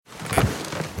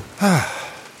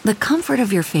The comfort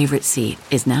of your favorite seat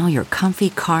is now your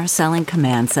comfy car selling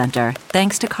command center,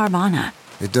 thanks to Carvana.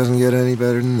 It doesn't get any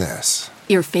better than this.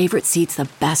 Your favorite seat's the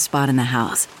best spot in the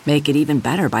house. Make it even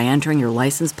better by entering your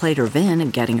license plate or VIN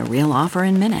and getting a real offer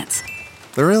in minutes.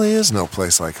 There really is no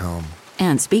place like home.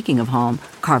 And speaking of home,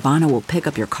 Carvana will pick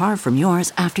up your car from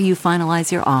yours after you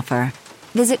finalize your offer.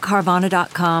 Visit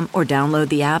Carvana.com or download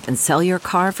the app and sell your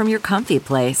car from your comfy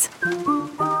place.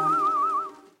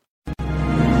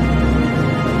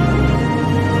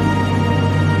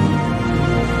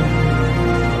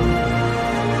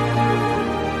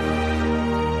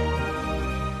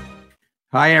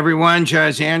 Hi, everyone.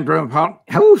 Judge Andrew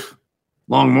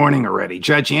long morning already.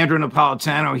 Judge Andrew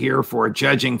Napolitano here for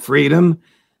Judging Freedom.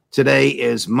 Today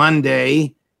is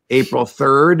Monday, April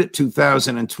 3rd,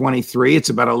 2023. It's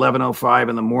about 11:05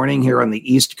 in the morning here on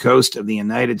the East Coast of the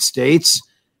United States.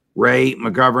 Ray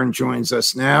McGovern joins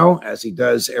us now, as he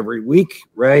does every week.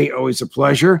 Ray, always a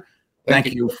pleasure.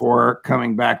 Thank you for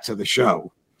coming back to the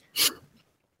show.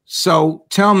 So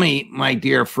tell me, my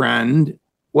dear friend,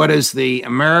 what is the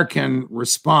American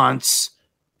response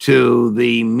to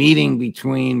the meeting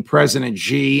between President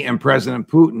Xi and President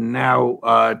Putin now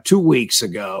 2 weeks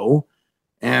ago?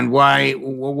 And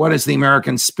what is the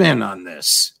American spin on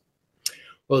this?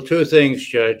 Well, two things,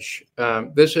 Judge.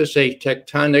 This is a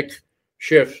tectonic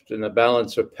shift in the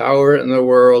balance of power in the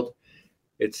world.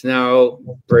 It's now,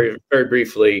 very, very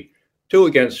briefly, 2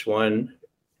 against 1,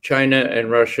 China and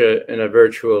Russia in a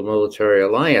virtual military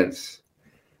alliance.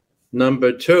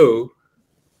 Number 2,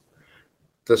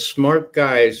 the smart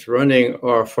guys running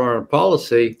our foreign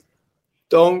policy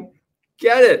don't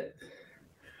get it.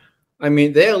 I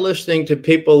mean, they're listening to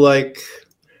people like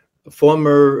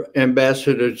former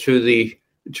ambassador to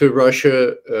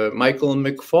Russia, Michael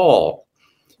McFaul.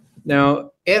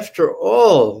 Now, after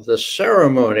all the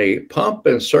ceremony, pomp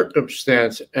and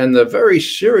circumstance, and the very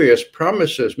serious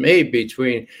promises made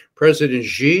between President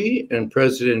Xi and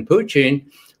President Putin,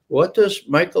 what does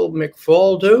Michael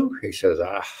McFaul do? He says,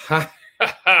 no,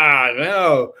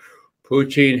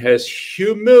 Putin has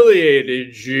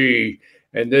humiliated Xi,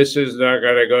 and this is not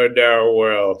going to go down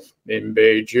well in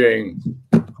Beijing.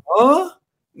 Huh?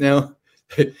 Now,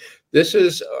 this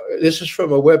is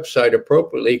from a website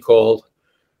appropriately called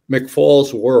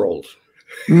McFaul's World.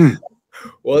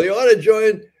 Well, you ought to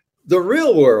join the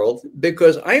real world,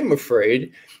 because I'm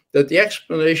afraid that the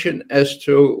explanation as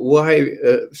to why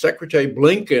Secretary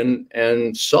Blinken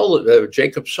and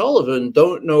Jacob Sullivan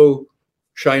don't know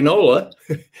Shinola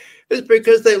is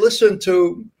because they listen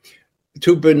to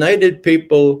benighted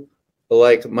people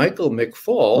like Michael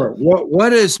McFaul.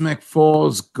 What is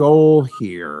McFaul's goal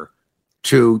here?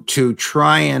 To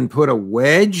try and put a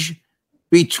wedge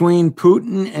between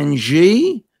Putin and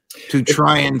Xi? To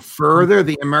try and further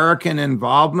the American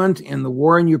involvement in the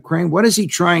war in Ukraine? What is he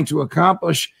trying to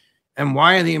accomplish? And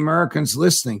why are the Americans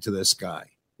listening to this guy?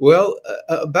 Well,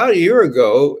 about a year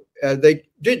ago, they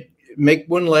did make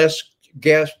one last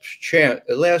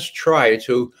try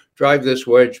to drive this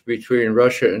wedge between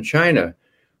Russia and China,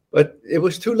 but it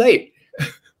was too late.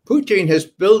 Putin is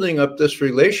building up this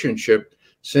relationship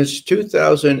since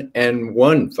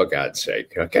 2001, for God's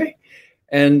sake, okay?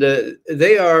 And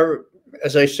they are,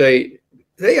 as I say,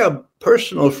 they are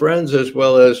personal friends as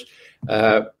well as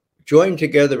joined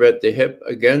together at the hip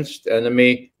against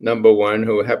enemy number one,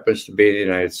 who happens to be the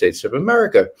United States of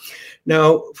America.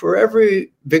 Now, for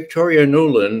every Victoria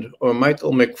Nuland or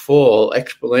Michael McFaul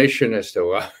explanation as to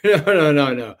why,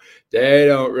 no, they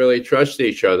don't really trust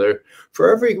each other, for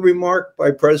every remark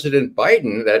by President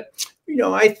Biden that,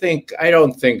 I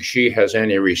don't think she has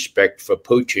any respect for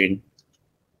Putin,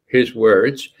 his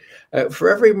words, for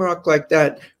every remark like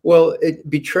that, well, it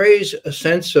betrays a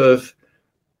sense of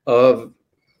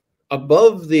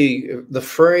above the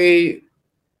fray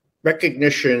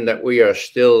recognition that we are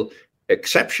still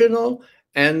exceptional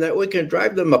and that we can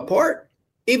drive them apart.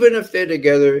 Even if they're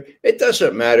together, it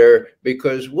doesn't matter,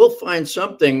 because we'll find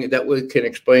something that we can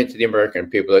explain to the American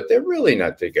people that they're really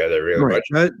not together really right.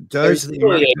 much. Does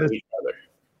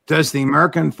the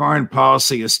American foreign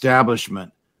policy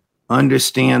establishment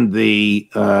understand the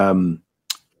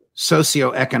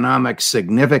socioeconomic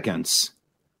significance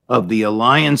of the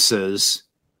alliances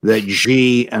that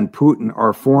Xi and Putin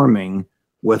are forming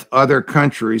with other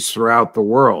countries throughout the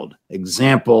world?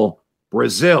 Example,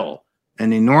 Brazil,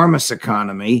 an enormous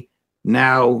economy,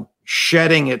 now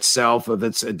shedding itself of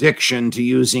its addiction to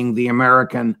using the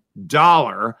American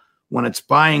dollar when it's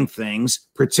buying things,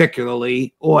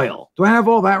 particularly oil. Do I have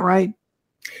all that right?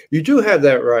 You do have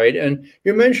that right. And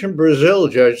you mentioned Brazil,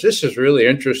 Judge. This is really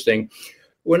interesting.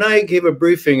 When I gave a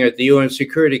briefing at the UN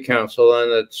Security Council on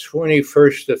the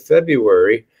 21st of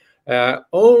February,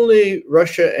 Only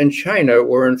Russia and China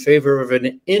were in favor of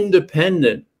an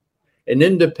independent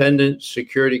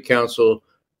Security Council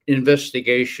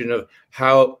investigation of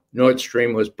how Nord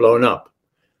Stream was blown up.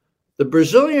 The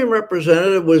Brazilian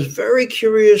representative was very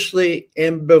curiously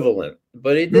ambivalent,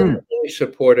 but he didn't really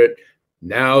support it.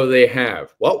 Now they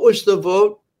have. What was the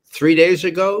vote 3 days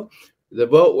ago? The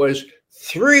vote was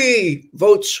 3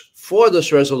 votes for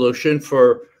this resolution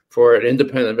for an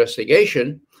independent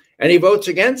investigation. Any votes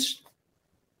against?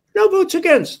 No votes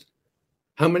against.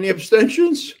 How many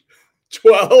abstentions?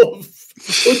 12.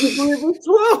 Would you believe it?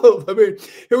 12. I mean,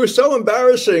 it was so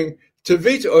embarrassing to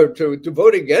veto or to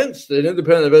vote against an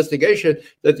independent investigation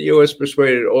that the U.S.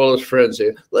 persuaded all its friends,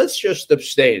 let's just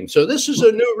abstain. So this is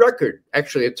a new record.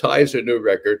 Actually, it ties a new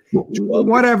record.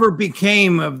 Whatever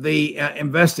became of the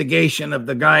investigation of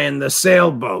the guy in the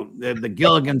sailboat, the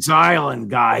Gilligan's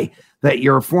Island guy that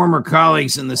your former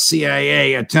colleagues in the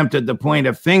CIA attempted to point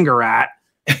a finger at,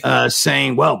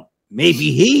 saying, well,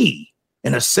 maybe he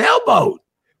in a sailboat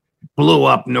blew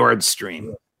up Nord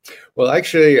Stream. Well,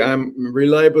 actually, I'm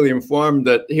reliably informed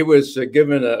that he was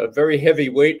given a very heavy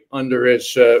weight under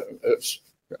his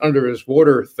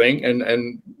water thing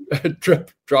and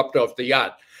dropped off the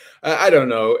yacht. I don't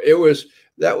know.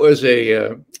 That was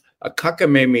a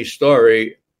cockamamie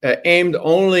story aimed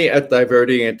only at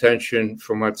diverting attention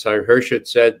from what Sy Hersh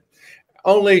said,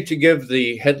 only to give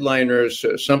the headliners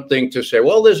something to say.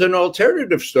 Well, there's an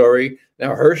alternative story.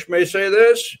 Now, Hersh may say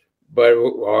this, but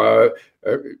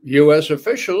U.S.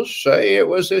 officials say it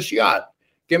was this yacht.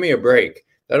 Give me a break.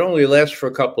 That only lasts for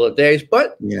a couple of days,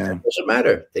 but it doesn't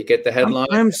matter. They get the headline.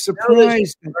 I'm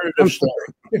surprised.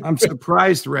 I'm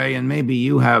surprised, Ray, and maybe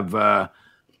you have a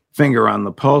finger on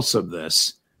the pulse of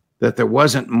this, that there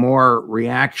wasn't more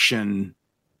reaction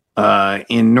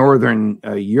in Northern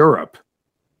Europe,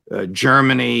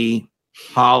 Germany,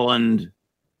 Holland,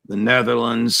 the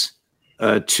Netherlands,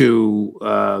 to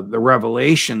the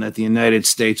revelation that the United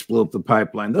States blew up the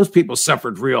pipeline. Those people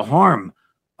suffered real harm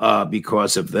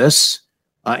because of this,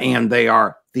 and they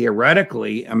are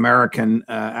theoretically American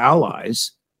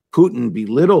allies. Putin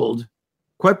belittled,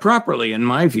 quite properly in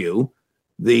my view,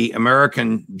 the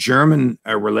American-German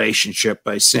relationship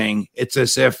by saying it's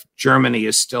as if Germany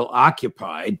is still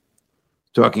occupied,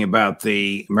 talking about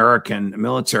the American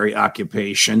military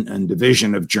occupation and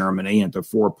division of Germany into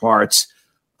 4 parts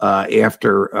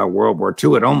after World War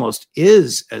II. It almost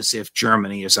is as if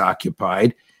Germany is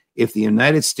occupied. If the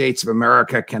United States of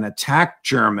America can attack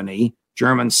German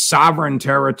sovereign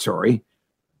territory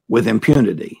with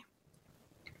impunity.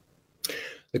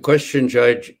 The question,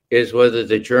 Judge, is whether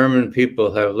the German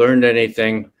people have learned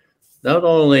anything, not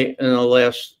only in the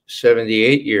last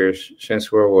 78 years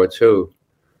since World War II,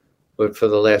 but for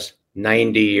the last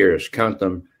 90 years, count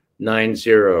them,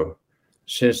 90,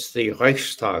 since the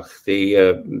Reichstag,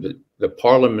 the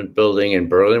parliament building in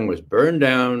Berlin, was burned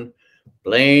down,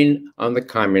 blamed on the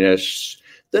communists.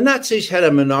 The Nazis had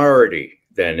a minority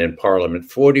then in parliament,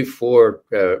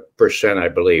 44%, I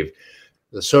believe.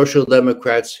 The Social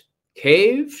Democrats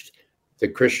caved, the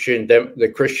Christian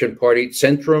party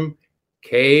Centrum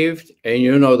caved, and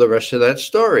you know the rest of that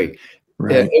story.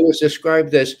 Right. It was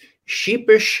described as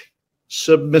sheepish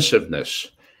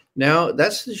submissiveness. Now,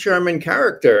 that's the German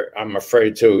character, I'm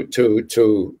afraid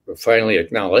to finally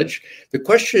acknowledge. The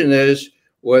question is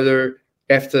whether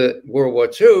after World War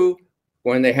II,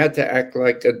 when they had to act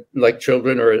like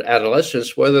children or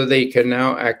adolescents, whether they can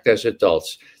now act as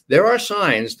adults. There are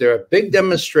signs, there are big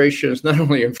demonstrations, not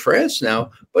only in France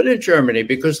now, but in Germany,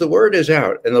 because the word is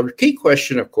out. And the key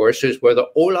question, of course, is whether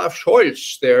Olaf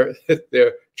Scholz,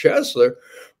 their chancellor,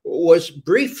 was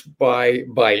briefed by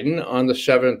Biden on the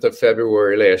 7th of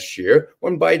February last year,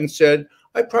 when Biden said,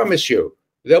 I promise you,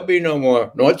 there'll be no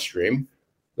more Nord Stream.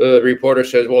 The reporter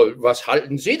says, well, was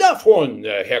halten Sie davon,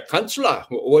 Herr Kanzler?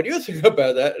 What do you think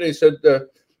about that? And he said,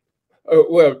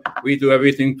 well, we do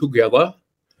everything together.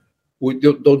 We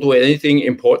don't do anything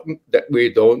important that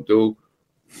we don't do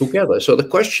together. So the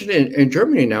question in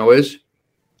Germany now is,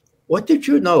 what did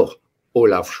you know,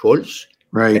 Olaf Scholz?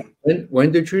 Right.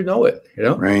 When did you know it? You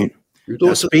know, right.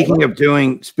 Now, speaking of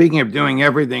doing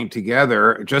everything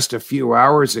together, just a few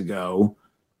hours ago,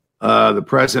 the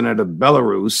president of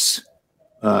Belarus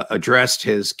addressed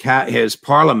his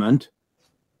parliament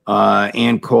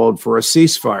and called for a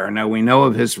ceasefire. Now, we know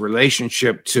of his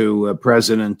relationship to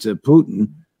President Putin.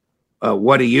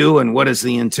 What do you and what does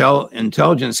the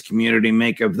intelligence community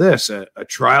make of this? A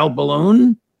trial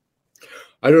balloon?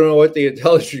 I don't know what the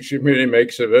intelligence community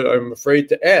makes of it. I'm afraid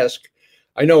to ask.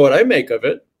 I know what I make of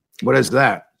it. What is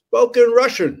that? Spoken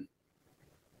Russian.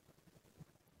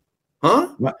 Huh?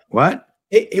 What?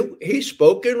 He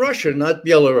spoke in Russian, not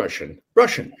Belarusian.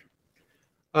 Russian.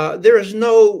 There is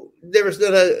not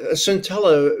a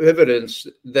scintilla of evidence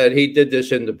that he did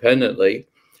this independently.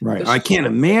 Right. I can't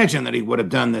imagine that he would have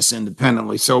done this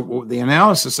independently. So the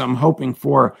analysis I'm hoping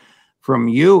for from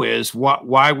you is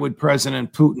why would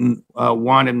President Putin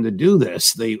want him to do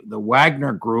this? The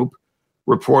Wagner Group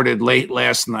reported late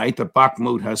last night that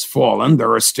Bakhmut has fallen.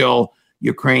 There are still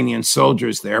Ukrainian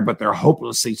soldiers there, but they're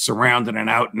hopelessly surrounded and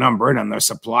outnumbered, and their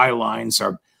supply lines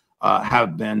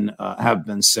have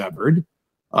been severed.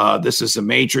 This is a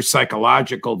major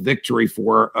psychological victory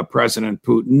for President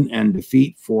Putin and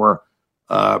defeat for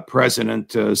President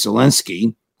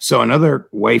Zelensky. So another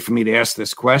way for me to ask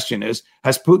this question is,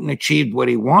 has Putin achieved what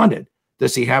he wanted?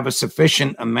 Does he have a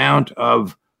sufficient amount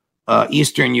of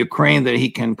Eastern Ukraine that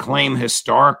he can claim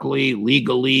historically,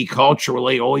 legally,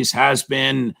 culturally, always has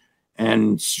been,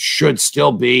 and should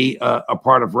still be a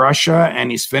part of Russia,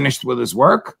 and he's finished with his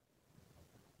work?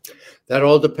 That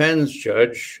all depends,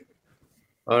 Judge,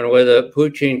 on whether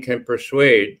Putin can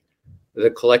persuade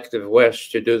the collective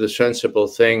West to do the sensible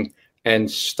thing and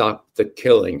stop the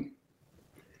killing.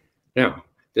 Now,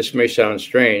 this may sound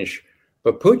strange,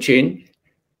 but Putin,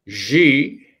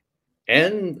 Xi,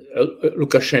 and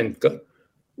Lukashenko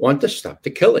want to stop the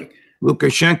killing.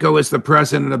 Lukashenko is the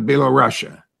president of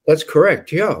Belarus. That's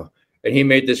correct, yeah. And he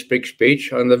made this big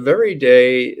speech on the very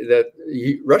day that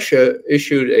Russia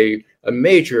issued a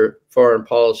major foreign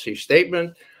policy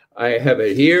statement. I have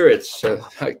it here. It's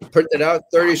I printed out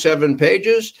 37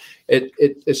 pages. It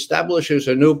establishes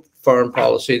a new foreign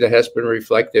policy that has been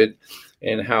reflected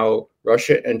in how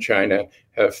Russia and China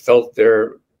have felt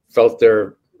their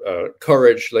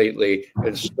courage lately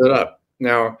and stood up.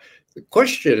 Now, the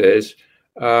question is,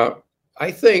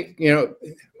 I think,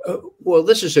 well,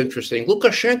 this is interesting.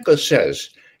 Lukashenko says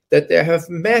that there have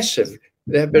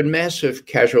been massive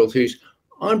casualties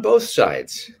on both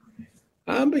sides.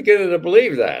 I'm beginning to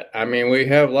believe that. I mean, we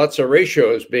have lots of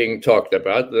ratios being talked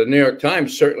about. The New York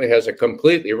Times certainly has it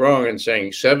completely wrong in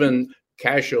saying 7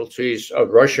 casualties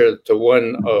of Russia to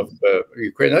 1 of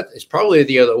Ukraine. That is probably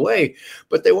the other way,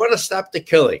 but they want to stop the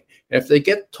killing. And if they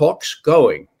get talks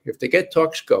going,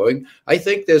 I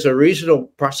think there's a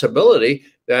reasonable possibility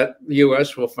that the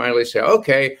U.S. will finally say,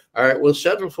 okay, all right, we'll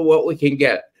settle for what we can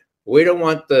get. We don't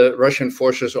want the Russian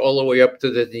forces all the way up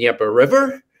to the Dnieper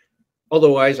River.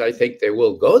 Otherwise, I think they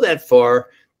will go that far.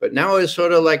 But now is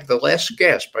sort of like the last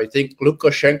gasp. I think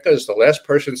Lukashenko is the last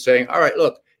person saying, all right,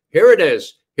 look, here it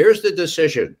is. Here's the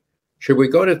decision. Should we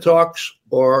go to talks,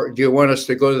 or do you want us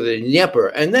to go to the Dnieper?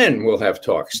 And then we'll have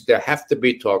talks. There have to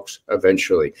be talks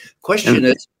eventually. Question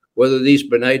is whether these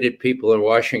benighted people in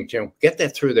Washington get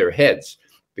that through their heads,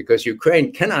 because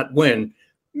Ukraine cannot win.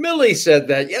 Milley said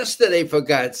that yesterday, for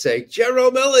God's sake.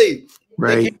 General Milley.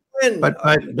 Right.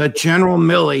 But General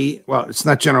Milley, well, it's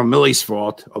not General Milley's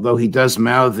fault, although he does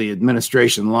mouth the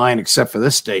administration line, except for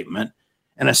this statement,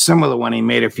 and a similar one he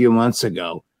made a few months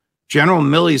ago. General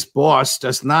Milley's boss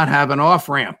does not have an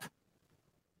off-ramp.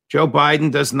 Joe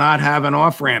Biden does not have an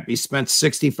off-ramp. He spent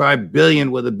 $65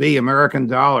 billion with a B American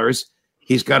dollars.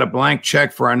 He's got a blank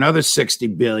check for another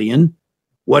 $60 billion.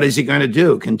 What is he going to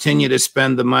do? Continue to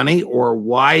spend the money, or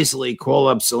wisely call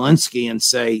up Zelensky and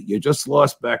say, you just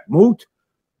lost Bakhmut.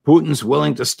 Putin's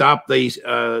willing to stop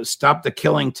the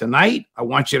killing tonight. I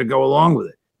want you to go along with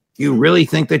it. Do you really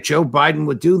think that Joe Biden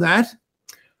would do that?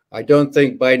 I don't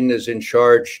think Biden is in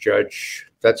charge, Judge.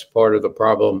 That's part of the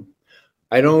problem.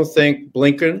 I don't think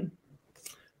Blinken.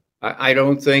 I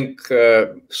don't think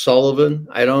Sullivan.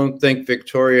 I don't think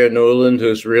Victoria Nuland,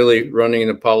 who's really running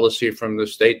the policy from the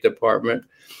State Department,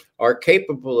 are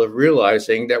capable of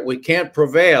realizing that we can't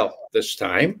prevail this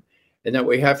time, and that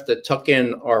we have to tuck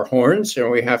in our horns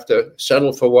and we have to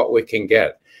settle for what we can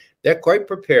get. They're quite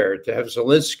prepared to have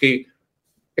Zelensky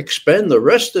expend the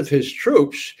rest of his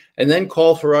troops and then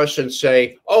call for us and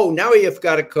say, oh, now you've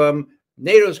got to come,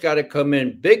 NATO's got to come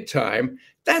in big time.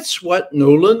 That's what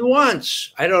Nuland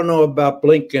wants. I don't know about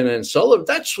Blinken and Sullivan.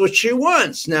 That's what she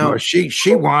wants. Now, well,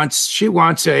 she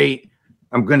wants a,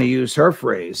 I'm going to use her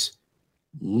phrase,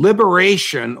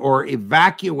 liberation or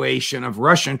evacuation of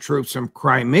Russian troops from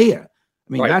Crimea.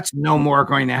 I mean, That's no more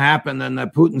going to happen than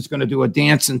that Putin's going to do a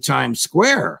dance in Times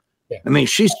Square. Yeah. I mean,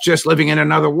 she's just living in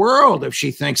another world if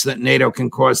she thinks that NATO can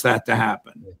cause that to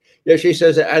happen. Yeah, she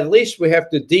says at least we have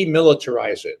to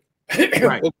demilitarize it.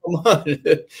 Right. Well, come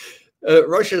on.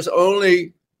 Russia's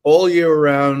only all year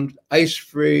round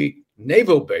ice-free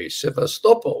naval base,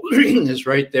 Sevastopol, is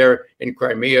right there in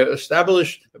Crimea,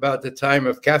 established about the time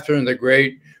of Catherine the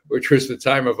Great, which was the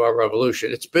time of our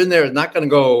revolution. It's been there. It's not going to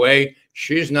go away.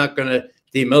 She's not going to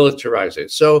demilitarize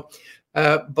it. So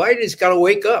Biden's got to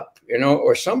wake up.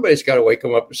 or somebody's got to wake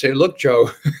them up and say, look, Joe,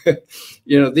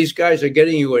 these guys are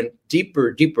getting you in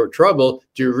deeper, deeper trouble.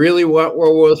 Do you really want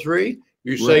World War III?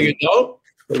 You say you don't,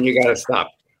 then you got to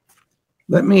stop.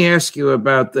 Let me ask you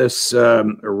about this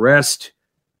arrest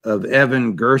of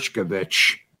Evan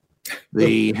Gershkovich,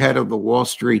 the head of the Wall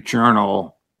Street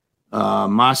Journal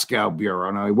Moscow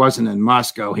bureau. Now, he wasn't in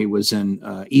Moscow. He was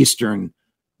in Eastern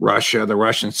Russia. The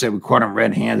Russians said we caught him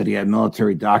red-handed. He had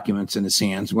military documents in his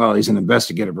hands. Well, he's an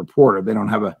investigative reporter. They don't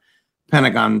have a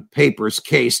Pentagon Papers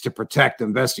case to protect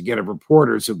investigative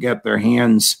reporters who get their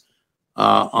hands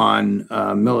on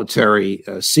military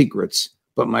secrets.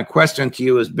 But my question to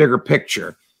you is bigger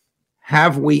picture.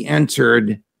 Have we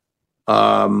entered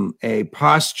a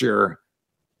posture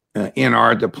in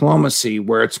our diplomacy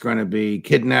where it's going to be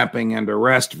kidnapping and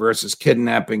arrest versus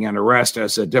kidnapping and arrest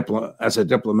as a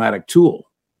diplomatic tool?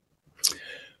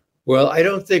 Well, I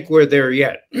don't think we're there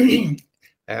yet.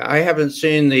 I haven't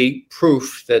seen the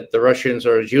proof that the Russians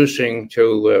are using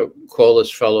to call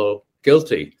this fellow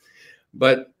guilty.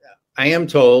 But I am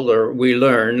told, or we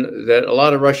learn, that a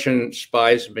lot of Russian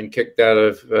spies have been kicked out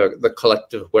of the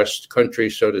collective West country,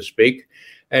 so to speak.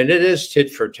 And it is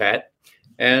tit for tat.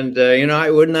 And, I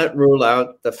would not rule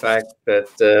out the fact that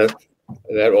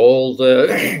that old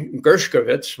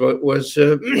Gershkovich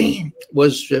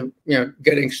was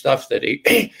getting stuff that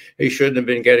he shouldn't have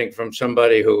been getting from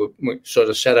somebody who sort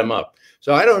of set him up.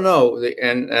 So I don't know,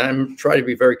 and I'm trying to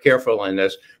be very careful on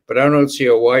this, but I don't see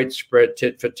a widespread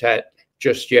tit for tat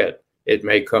just yet. It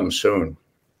may come soon.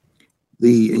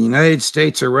 The United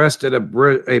States arrested a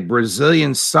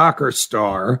Brazilian soccer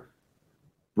star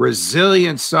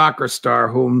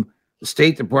whom the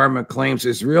State Department claims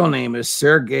his real name is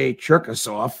Sergei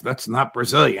Cherkasov. That's not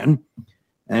Brazilian.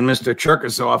 And Mr.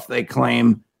 Cherkasov, they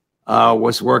claim,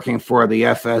 was working for the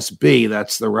FSB.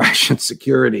 That's the Russian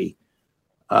security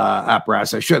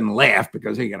apparatus. I shouldn't laugh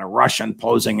because you got a Russian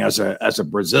posing as a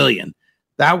Brazilian.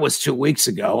 That was 2 weeks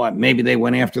ago. Maybe they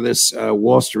went after this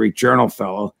Wall Street Journal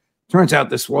fellow. Turns out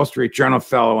this Wall Street Journal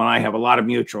fellow and I have a lot of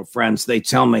mutual friends. They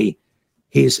tell me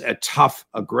he's a tough,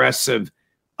 aggressive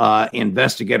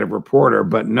investigative reporter,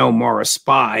 but no more a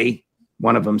spy,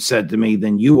 one of them said to me,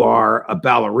 than you are a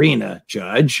ballerina,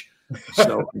 Judge.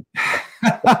 So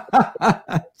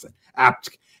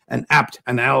an apt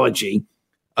analogy.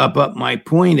 But my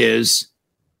point is,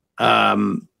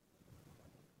 Brittany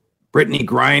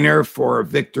Griner for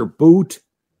Victor Bout,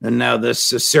 and now this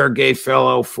Sergei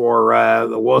fellow for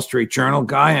the Wall Street Journal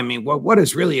guy. I mean, what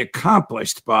is really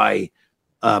accomplished by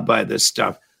this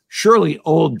stuff? Surely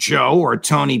old Joe or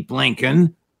Tony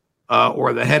Blinken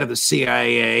or the head of the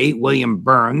CIA, William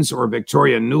Burns or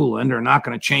Victoria Nuland, are not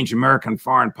going to change American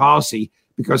foreign policy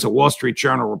because a Wall Street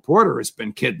Journal reporter has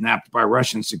been kidnapped by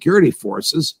Russian security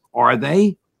forces, are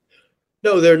they?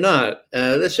 No, they're not.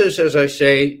 This is, as I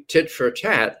say, tit for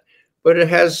tat, but it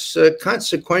has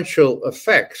consequential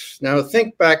effects. Now,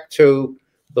 think back to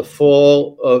the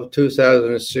fall of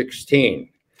 2016.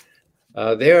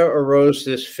 There arose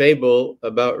this fable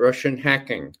about Russian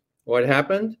hacking. What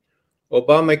happened?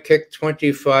 Obama kicked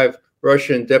 25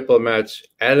 Russian diplomats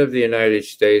out of the United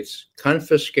States,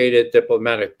 confiscated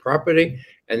diplomatic property,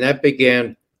 and that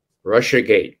began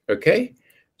Russiagate, okay?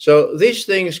 So these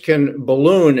things can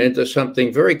balloon into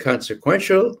something very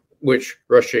consequential, which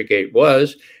Russiagate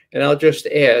was. And I'll just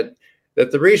add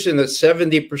that the reason that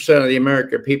 70% of the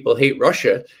American people hate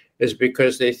Russia is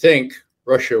because they think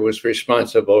Russia was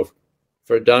responsible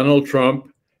for Donald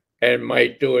Trump and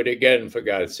might do it again, for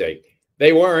God's sake.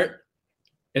 They weren't,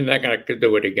 and they're not going to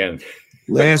do it again.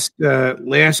 Last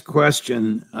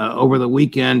question. Over the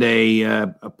weekend,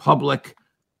 a public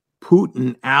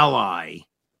Putin ally,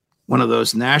 one of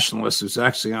those nationalists who's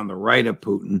actually on the right of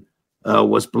Putin,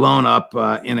 was blown up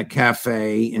in a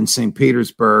cafe in St.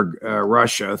 Petersburg,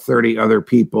 Russia. 30 other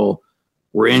people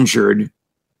were injured.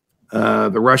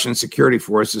 The Russian security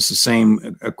forces, the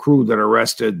same crew that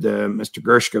arrested Mr.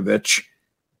 Gershkovich,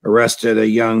 arrested a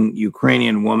young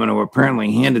Ukrainian woman who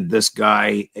apparently handed this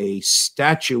guy a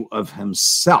statue of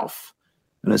himself.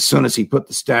 And as soon as he put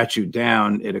the statue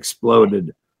down, it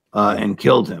exploded and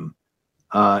killed him.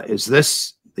 Is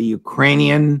this the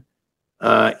Ukrainian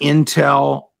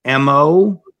intel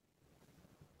MO?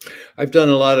 I've done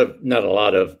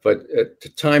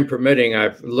but time permitting,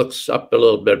 I've looked up a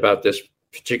little bit about this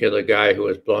particular guy who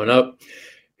was blown up.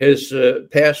 His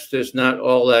past is not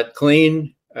all that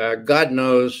clean. God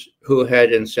knows who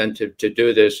had incentive to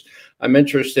do this. I'm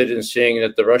interested in seeing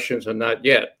that the Russians are not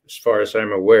yet, as far as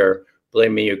I'm aware,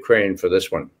 blaming Ukraine for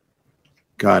this one.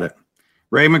 Got it.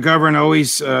 Ray McGovern,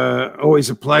 always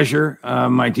a pleasure,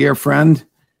 my dear friend.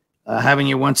 Having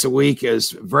you once a week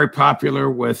is very popular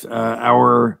with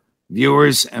our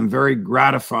viewers and very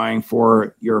gratifying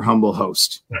for your humble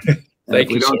host. Thank if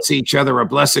you. We don't see each other. A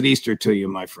blessed Easter to you,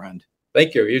 my friend.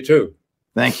 Thank you. You too.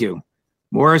 Thank you.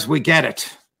 More as we get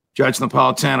it. Judge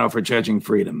Napolitano for Judging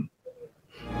Freedom.